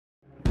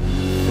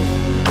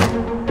What's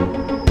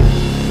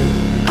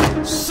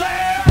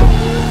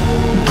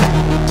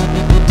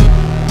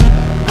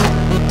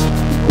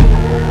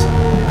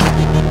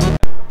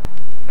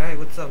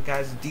up,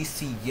 guys?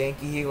 DC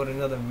Yankee here with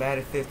another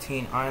Madden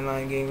 15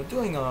 online game. We're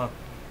doing a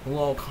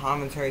little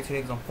commentary today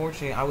because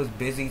unfortunately I was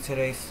busy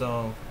today,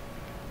 so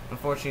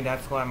unfortunately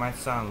that's why I might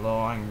sound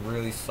low. I'm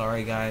really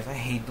sorry, guys. I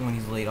hate doing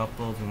these late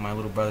uploads when my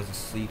little brother's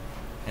asleep.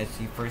 Let's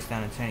see, first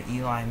down and 10,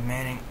 Eli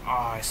Manning. Oh,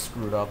 I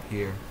screwed up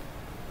here.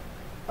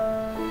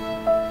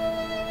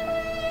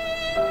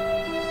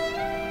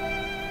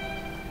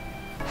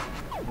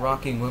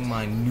 Rocking with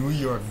my New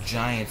York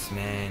Giants,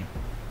 man.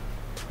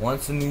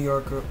 Once a New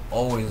Yorker,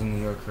 always a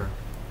New Yorker.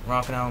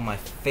 Rocking out with my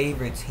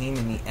favorite team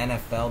in the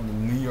NFL, the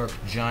New York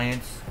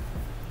Giants.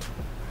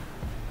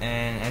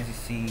 And as you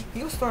see,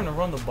 he was starting to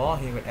run the ball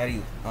here with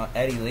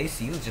Eddie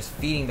Lacy. He was just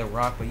feeding the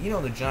rock, but you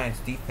know the Giants'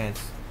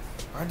 defense.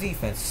 Our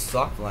defense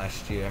sucked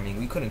last year. I mean,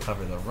 we couldn't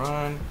cover the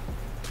run.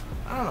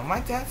 I don't know. My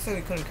dad said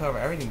we couldn't cover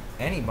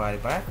anybody,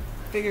 but I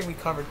figured we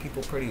covered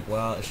people pretty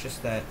well. It's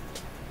just that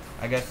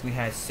I guess we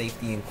had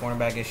safety and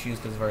cornerback issues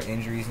because of our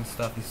injuries and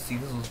stuff. You see,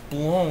 this was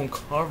blown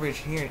coverage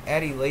here, and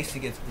Eddie Lacy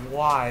gets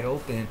wide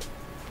open.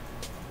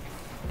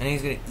 And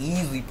he's going to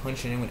easily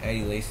punch it in with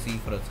Eddie Lacy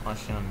for the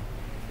touchdown.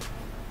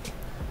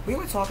 We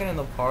were talking in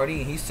the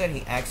party, and he said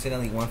he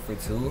accidentally went for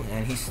 2,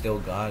 and he still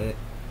got it.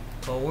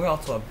 But we're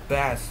off to a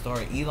bad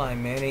start. Eli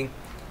Manning,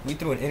 we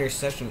threw an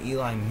interception with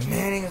Eli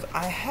Manning.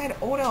 I had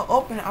Odell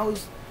open. I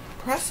was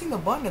pressing the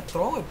button to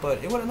throw it,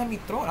 but it wouldn't let me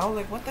throw it. I was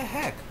like, what the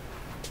heck?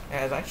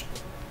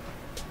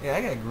 Yeah,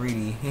 I got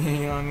greedy. You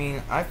know what I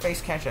mean? I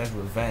face catch as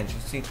revenge. You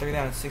see, 3rd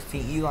down and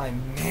 16. Eli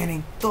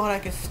Manning thought I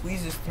could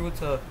squeeze this through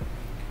to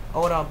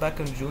Odell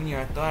Beckham Jr.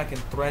 I thought I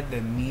could thread the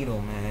needle,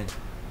 man.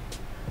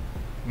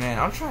 Man,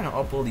 I'm trying to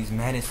upload these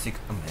Madden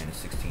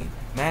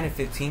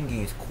 15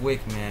 games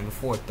quick, man,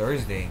 before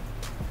Thursday.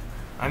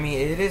 I mean,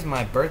 it is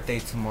my birthday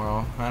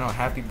tomorrow. I know,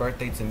 happy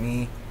birthday to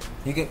me.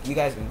 You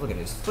guys, look at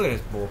this. Look at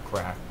this bull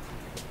crap.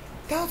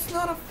 That's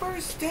not a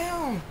first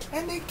down,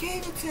 and they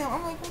gave it to him.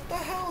 I'm like, what the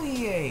hell,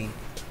 EA?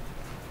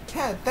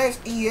 Yeah, that's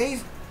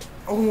EA's.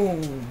 Oh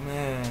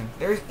man,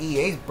 there's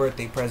EA's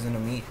birthday present to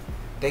me.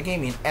 They gave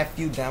me an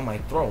FU down my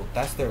throat.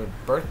 That's their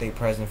birthday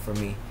present for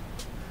me.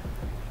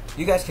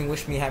 You guys can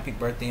wish me happy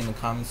birthday in the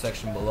comment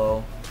section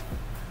below.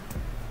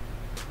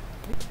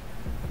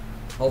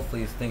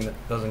 Hopefully this thing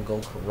doesn't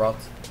go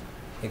corrupt.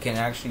 It can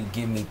actually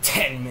give me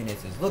 10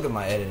 minutes. Look at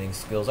my editing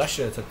skills. I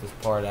should have took this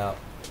part out.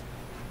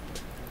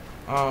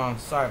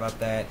 Sorry about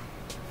that.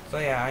 So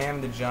yeah, I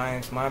am the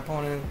Giants. My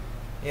opponent,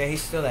 yeah,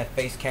 he's still that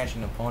face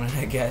catching opponent,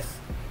 I guess.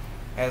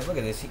 As look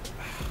at this,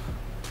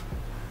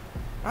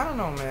 I don't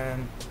know,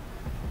 man.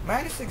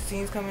 Madden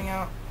 16's coming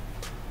out.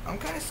 I'm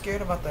kind of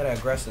scared about that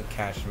aggressive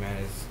catch,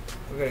 man.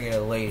 We're gonna get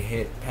a late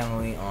hit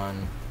penalty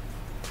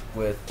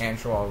with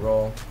Antral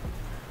roll.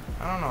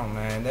 I don't know,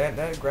 man.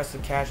 That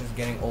aggressive catch is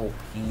getting OP.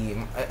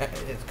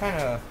 It's kind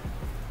of,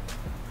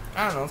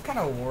 I don't know, it's kind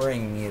of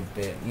worrying me a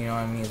bit, you know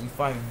what I mean? We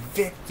find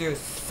Victor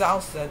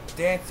Salsa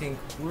Dancing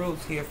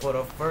Cruz here for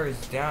the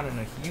first down and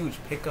a huge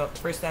pickup.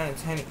 First down and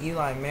 10,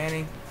 Eli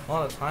Manning,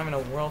 all the time in the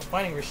world,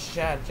 finding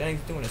Rashad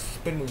Jennings, doing a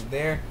spin move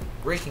there,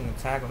 breaking the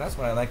tackle. That's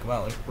what I like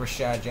about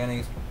Rashad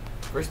Jennings.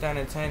 First down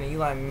and 10,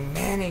 Eli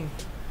Manning.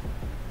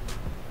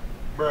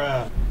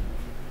 Bruh.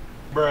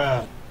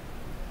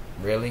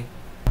 Really?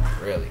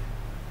 Really?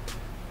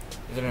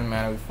 It doesn't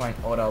matter. We find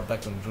Odell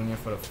Beckham Jr.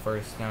 for the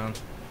first down.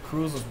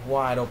 Cruz was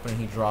wide open and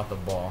he dropped the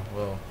ball.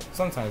 Well,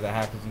 sometimes that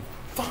happens. You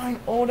find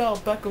Odell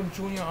Beckham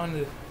Jr. on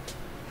the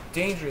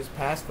dangerous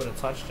pass for the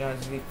touchdown.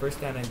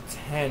 First down and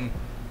 10.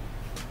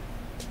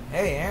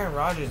 Hey, Aaron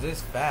Rodgers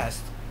is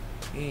fast.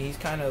 He's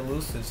kind of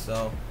elusive,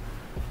 so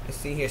let's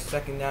see here.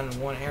 2nd down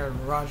and 1.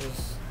 Aaron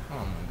Rodgers.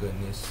 Oh my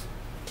goodness.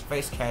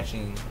 Face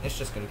catching. It's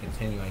just going to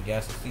continue, I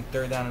guess. Let's see.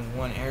 3rd down and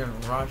 1. Aaron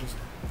Rodgers.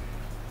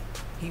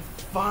 He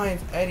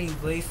finds Eddie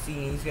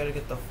Lacy. He's got to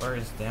get the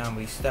first down,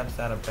 but he steps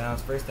out of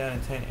bounds. 1st down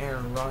and 10,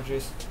 Aaron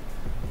Rodgers.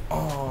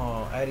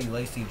 Oh, Eddie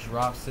Lacy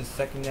drops his.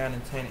 2nd down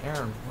and 10,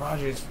 Aaron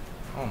Rodgers.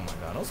 Oh my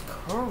God, those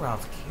curl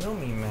routes kill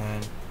me,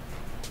 man.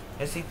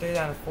 Let's see, 3rd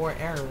down and 4,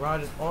 Aaron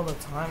Rodgers all the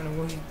time,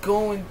 and he's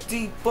going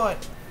deep,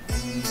 but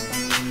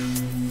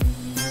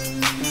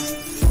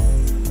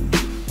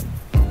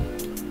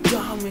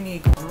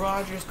Dominique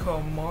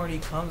Rodgers-Cromartie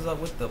comes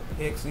up with the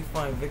picks. We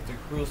find Victor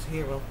Cruz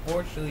here.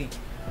 Unfortunately,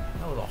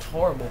 that was a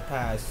horrible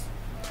pass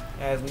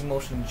as we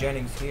motion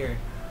Jennings here.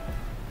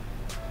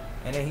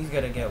 And then he's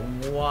going to get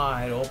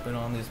wide open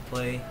on this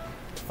play.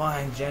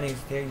 Find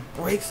Jennings there. He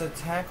breaks a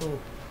tackle.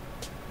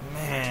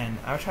 Man,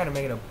 I tried to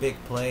make it a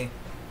big play.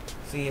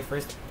 See here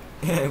first.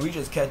 We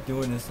just kept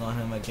doing this on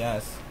him, I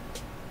guess.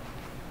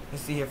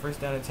 Let's see here. 1st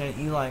down and 10.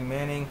 Eli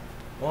Manning.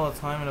 All the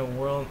time in the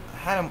world. I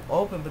had him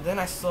open, but then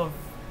I saw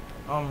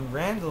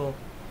Randall.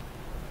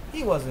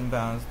 He was in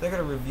bounds. They're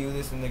going to review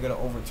this and they're going to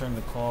overturn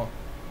the call.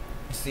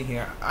 See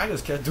here, I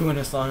just kept doing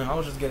this on him. I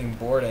was just getting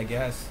bored, I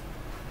guess.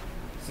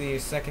 See here,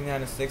 2nd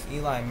down and 6,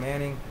 Eli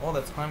Manning, all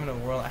the time in the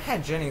world. I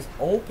had Jennings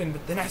open,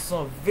 but then I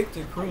saw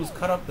Victor Cruz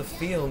cut up the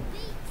field.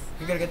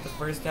 You're gonna get the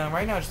first down.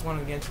 Right now, I just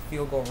want to get into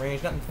field goal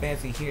range. Nothing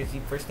fancy here.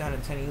 See, first down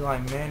and 10. Eli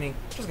Manning.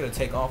 Just gonna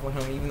take off with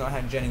him, even though I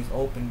had Jennings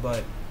open,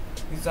 but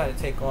he decided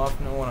to take off.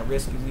 Don't want to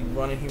risk easily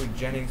running here with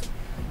Jennings.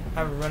 I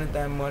haven't run it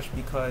that much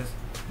because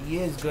he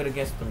is good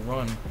against the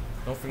run.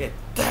 Don't forget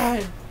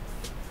that.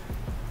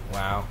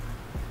 Wow,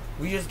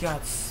 we just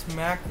got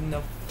smacked in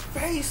the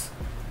face.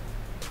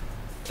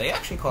 They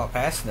actually call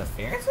pass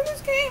interference in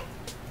this game.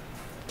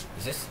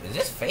 Is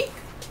this fake?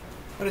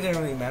 But it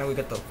didn't really matter. We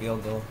got the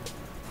field goal.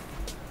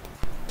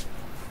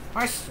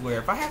 I swear,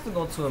 if I have to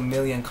go to a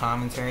million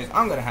commentaries,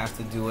 I'm gonna have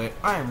to do it.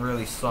 I am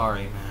really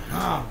sorry, man.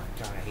 Oh my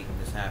god, I hate when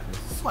this happens.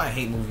 This is why I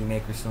hate movie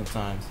makers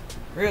sometimes.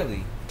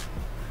 Really.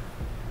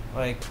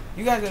 Like,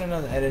 you guys got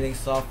another editing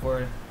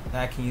software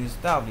that I can use?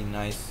 That would be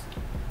nice.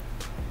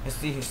 Let's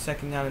see here,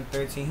 second down and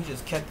 13. He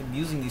just kept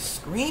using these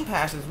screen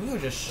passes. We were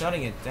just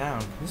shutting it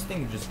down. This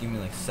thing would just give me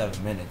like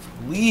 7 minutes.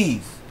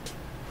 Please.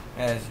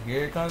 As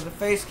here comes the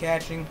face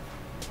catching.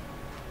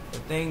 The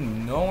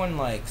thing no one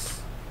likes.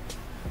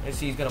 Let's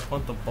see, he's gonna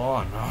punt the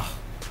ball. And, oh,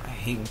 I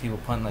hate when people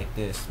punt like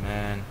this,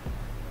 man.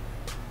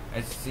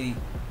 Let's see.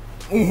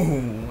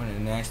 Ooh, what a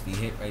nasty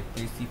hit right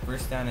there. See,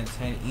 first down and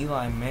 10.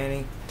 Eli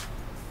Manning.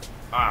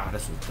 Ah,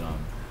 this was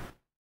dumb.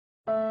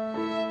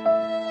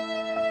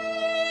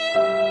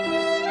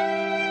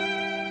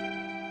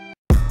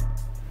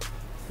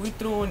 We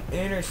threw an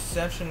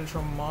interception to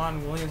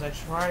Tramon Williams. I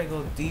tried to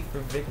go deep for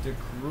Victor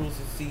Cruz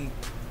to see.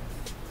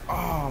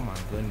 Oh my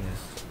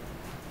goodness.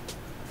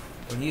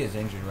 But he is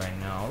injured right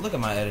now. Look at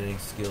my editing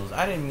skills.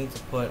 I didn't mean to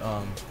put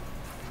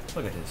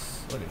look at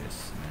this. Look at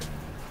this, man.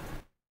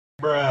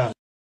 Bruh.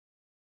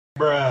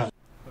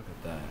 Look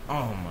at that.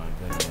 Oh my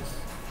goodness.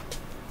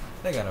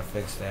 They gotta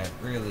fix that,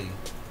 really.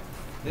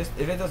 If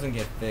it doesn't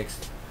get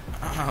fixed,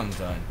 I'm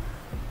done.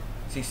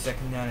 See,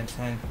 second down and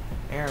 10.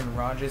 Aaron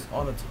Rodgers,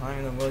 all the time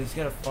in the world. He's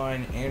gonna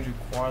find Andrew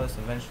Quarles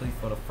eventually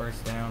for the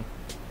first down.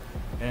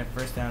 And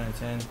first down and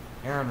 10.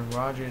 Aaron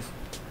Rodgers,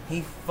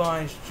 he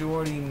finds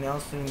Jordy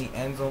Nelson in the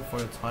end zone for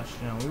the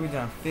touchdown. We were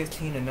down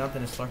 15-0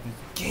 to start this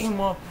game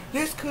up.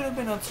 This could have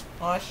been a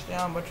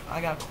touchdown, but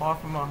I got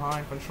caught from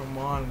behind from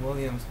Tramon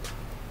Williams.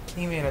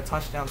 He made a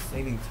touchdown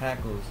saving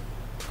tackles.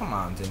 Come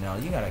on,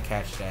 Danelle, you gotta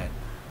catch that.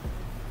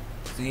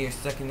 So here's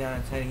second down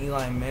and 10.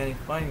 Eli Manning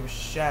fighting with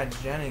Shad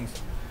Jennings.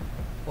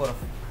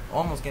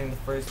 Almost getting the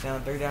first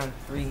down. Third down and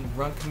 3.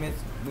 Run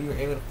commits. We were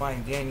able to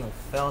find Daniel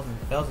Fells, and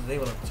Fells is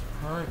able to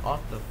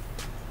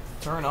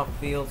turn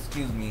upfield.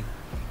 Excuse me.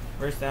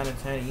 First down and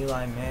 10.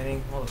 Eli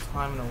Manning. All the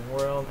time in the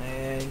world,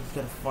 and he's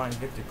gonna find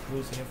Victor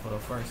Cruz here for the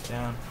first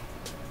down.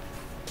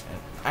 And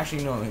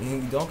actually, no, he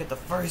don't get the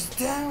first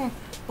down,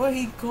 but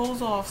he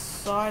goes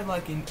offside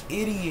like an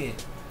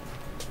idiot.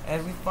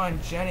 As we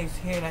find Jennings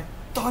here, and I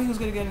thought he was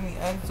gonna get in the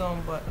end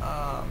zone, but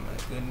oh my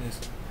goodness.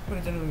 But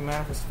it didn't really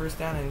matter because first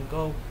down and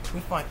go. We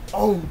find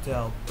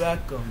Odell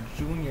Beckham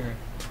Jr.,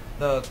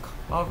 the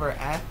cover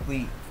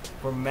athlete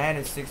for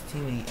Madden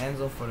 16 in the end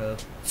zone for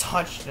the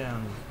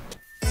touchdown.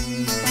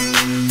 We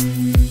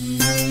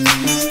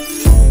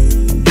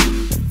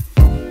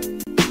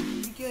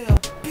get a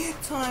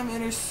big time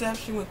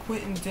interception with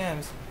Quentin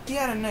Dems. He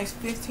had a nice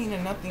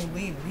 15-0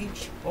 lead.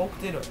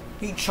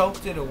 He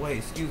choked it away.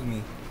 Excuse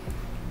me.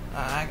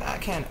 I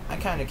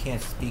kind of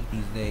can't speak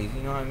these days.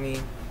 You know what I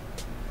mean?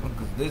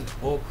 Because this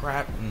bull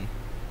crap, and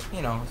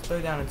you know, it's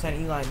third down and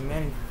 10. Eli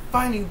Manning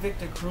finding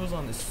Victor Cruz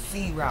on the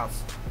C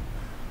routes,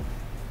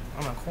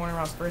 on the corner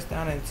routes. First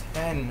down and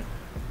 10.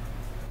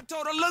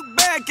 Told her look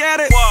back at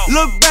it. Whoa.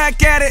 Look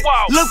back at it.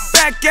 Whoa. Look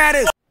back at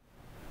it.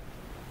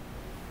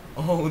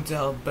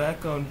 Odell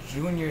Beckham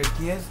Jr.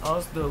 gives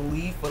us the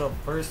lead for the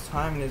first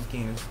time in this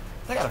game.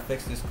 They gotta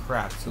fix this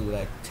crap too,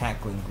 that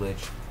tackling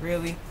glitch.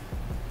 Really?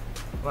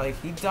 Like,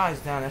 he dies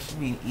down. That should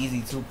be an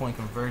easy 2-point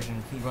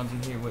conversion. He runs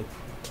in here with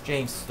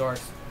James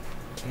Starks.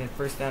 And then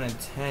first down and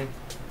 10.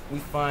 We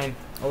find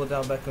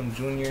Odell Beckham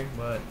Jr.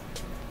 But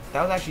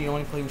that was actually the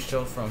only play we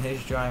showed from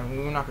his drive. We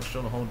were not going to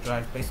show the whole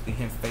drive. Basically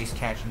him face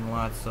catching a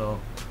lot. So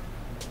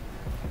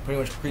pretty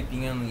much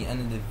creeping in on the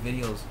end of the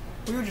videos.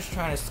 We were just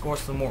trying to score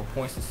some more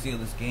points to seal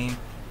this game.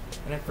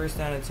 And then first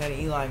down and 10.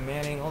 Eli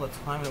Manning, all the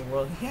time in the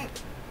world.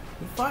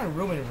 We find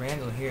Ruben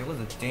Randall here. It was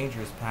a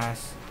dangerous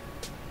pass.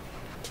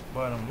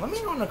 But let me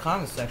know in the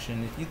comment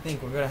section if you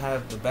think we're gonna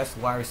have the best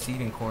wide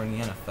receiving core in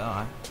the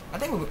NFL. I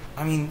think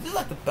this is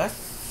like the best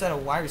set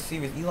of wide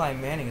receivers Eli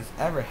Manning has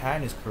ever had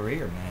in his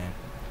career, man.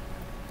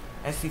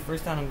 I see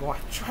first down and goal. I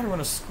tried to run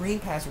a screen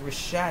pass with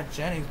Shad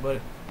Jennings, but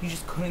he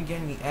just couldn't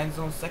get in the end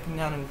zone. Second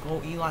down and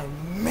goal. Eli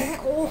Manning.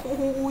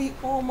 Oh, he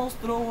almost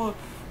threw a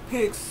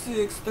pick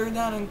six. Third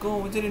down and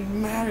goal. It didn't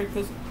matter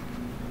because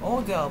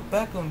Odell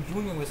Beckham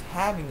Jr. was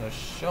having a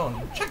show.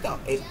 Check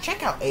out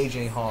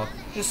AJ Hawk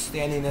just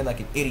standing there like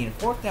an idiot.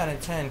 Fourth down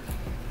and 10.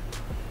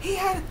 He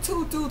had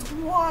two dudes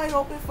wide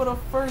open for the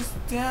first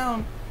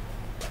down.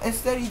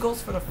 Instead, he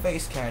goes for the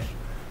face catch.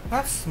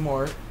 That's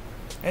smart.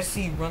 As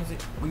he runs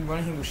it, we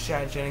run him with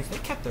Shad Jennings. They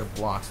kept their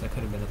blocks. That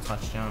could have been a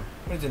touchdown,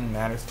 but it didn't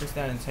matter. First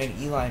down and 10.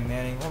 Eli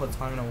Manning, all the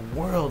time in the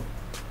world.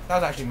 That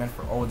was actually meant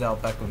for Odell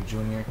Beckham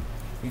Jr.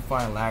 We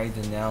find Larry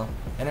Donnell.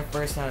 And in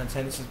first down and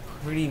 10, this is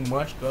pretty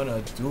much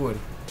gonna do it.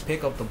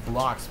 Pick up the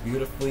blocks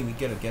beautifully. We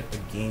gotta get the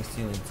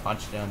game-stealing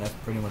touchdown. That's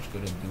pretty much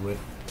gonna do it.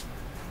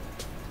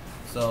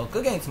 So,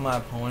 good game to my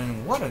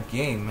opponent. What a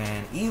game,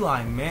 man.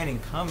 Eli Manning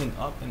coming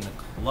up in the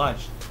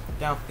clutch.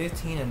 Down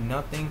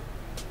 15-0.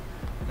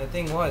 The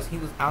thing was, he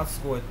was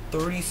outscored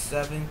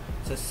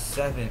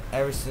 37-7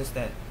 ever since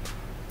that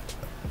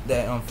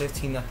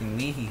 15-0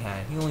 lead he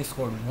had. He only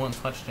scored one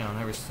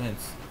touchdown ever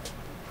since.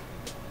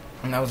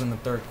 And that was in the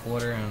third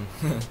quarter. And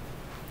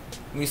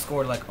we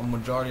scored like a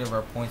majority of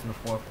our points in the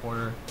fourth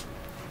quarter.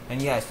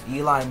 And yes,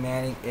 Eli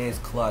Manning is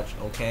clutch,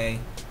 okay?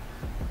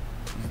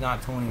 He's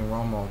not Tony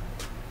Romo.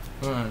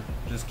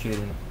 Just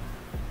kidding.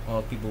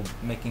 Well, people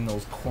making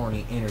those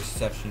corny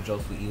interception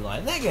jokes with Eli.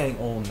 They're getting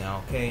old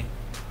now, okay?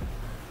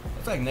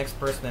 It's like next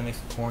person that makes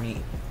a corny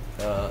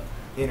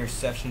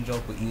interception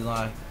joke with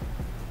Eli.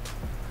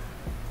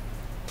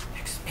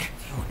 Expect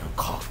you in a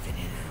coffin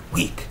in a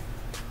week.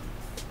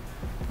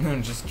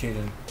 I'm just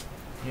kidding.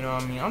 You know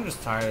what I mean? I'm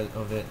just tired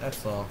of it,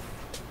 that's all.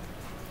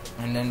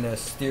 And then the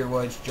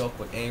steroids joke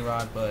with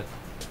A-Rod, but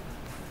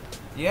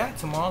yeah,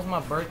 tomorrow's my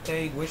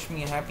birthday. Wish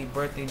me a happy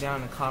birthday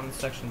down in the comment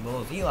section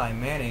below. Eli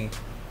Manning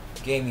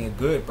gave me a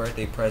good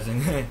birthday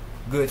present.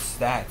 Good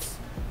stats.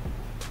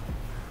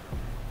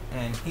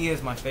 And he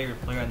is my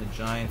favorite player on the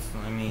Giants.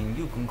 I mean,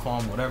 you can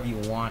call him whatever you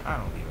want. I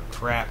don't give a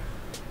crap.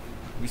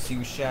 We see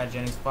with Shad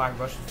Jennings, 5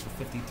 rushes for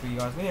 53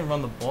 yards. We didn't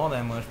run the ball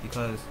that much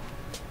because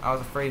I was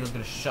afraid he was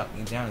going to shut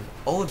me down.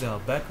 Odell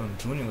Beckham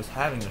Jr. was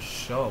having a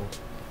show.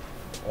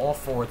 All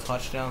 4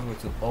 touchdowns were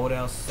to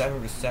Odell.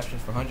 7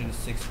 receptions for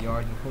 106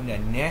 yards, including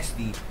that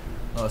nasty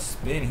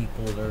spin he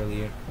pulled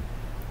earlier.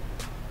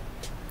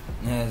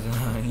 As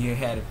he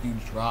had a few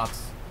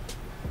drops.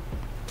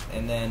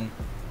 And then,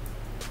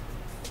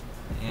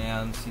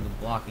 yeah, let's see the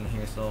blocking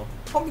here. So,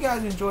 hope you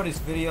guys enjoyed this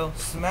video.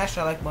 Smash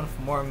that like button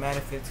for more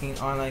Madden 15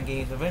 online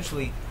games.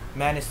 Eventually,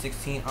 Madden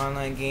 16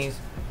 online games.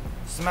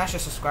 Smash the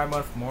subscribe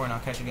button for more, and I'll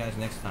catch you guys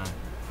next time.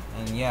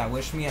 And yeah,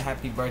 wish me a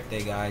happy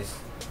birthday, guys.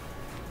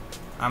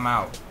 I'm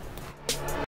out.